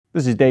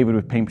This is David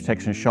with Paint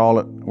Protection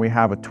Charlotte. We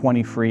have a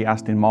 23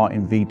 Aston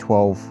Martin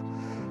V12.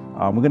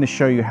 We're going to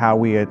show you how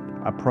we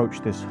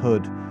approach this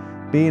hood.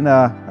 Being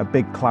a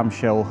big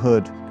clamshell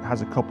hood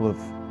has a couple of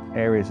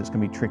areas that's going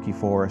to be tricky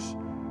for us.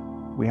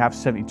 We have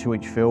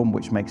 72-inch film,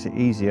 which makes it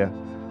easier,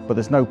 but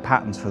there's no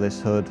patterns for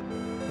this hood.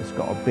 It's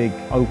got a big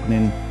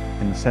opening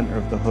in the center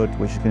of the hood,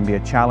 which is going to be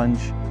a challenge.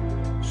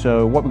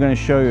 So what we're going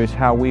to show you is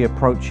how we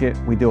approach it.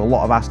 We do a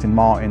lot of Aston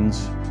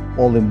Martins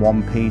all in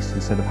one piece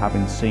instead of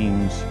having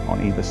seams on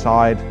either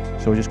side.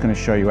 So we're just going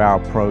to show you our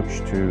approach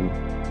to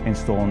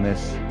installing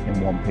this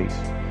in one piece.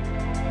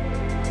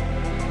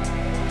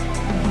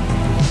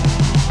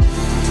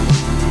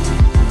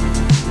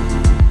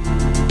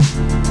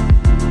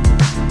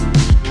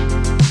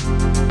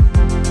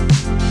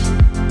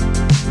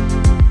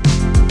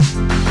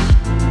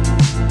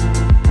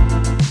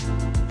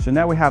 So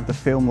now we have the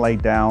film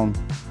laid down,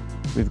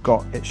 we've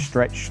got it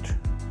stretched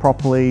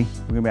properly,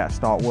 we're going to be able to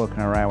start working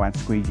around and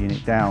squeegeeing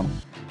it down.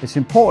 It's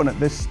important at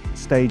this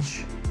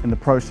stage in the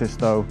process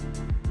though,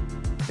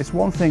 it's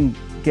one thing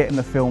getting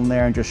the film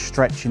there and just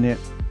stretching it,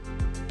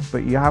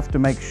 but you have to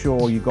make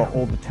sure you got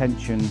all the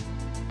tension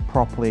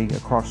properly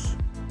across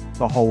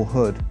the whole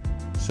hood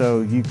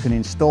so you can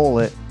install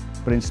it,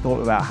 but install it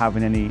without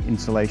having any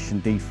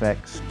insulation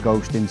defects,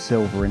 ghosting,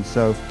 silvering.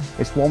 So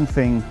it's one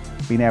thing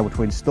being able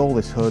to install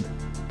this hood,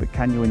 but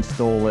can you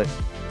install it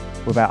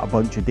without a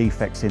bunch of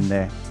defects in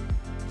there?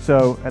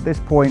 So at this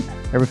point,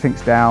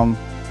 everything's down,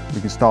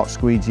 we can start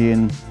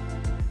squeegeeing,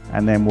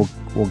 and then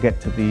we'll get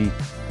to the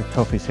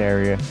toughest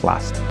area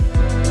last.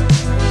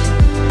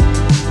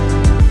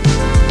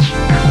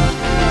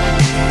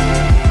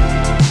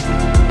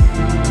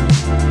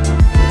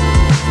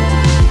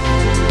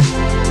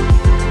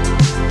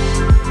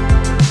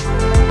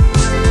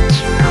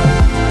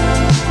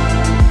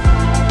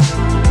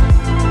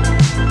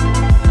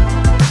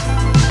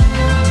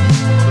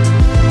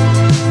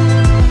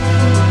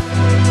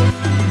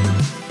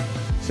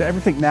 So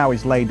everything now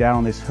is laid down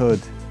on this hood,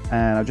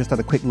 and I've just had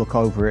a quick look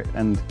over it,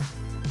 and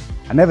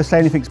I never say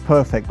anything's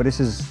perfect, but this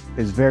is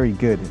very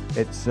good.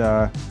 It's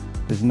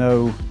there's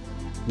no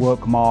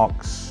work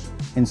marks,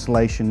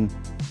 insulation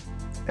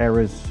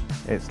errors.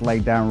 It's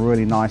laid down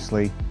really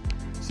nicely.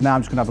 So now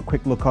I'm just gonna have a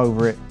quick look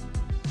over it,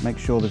 make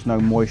sure there's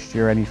no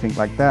moisture or anything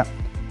like that,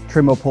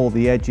 trim up all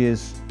the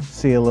edges,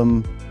 seal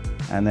them,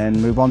 and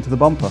then move on to the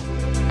bumper.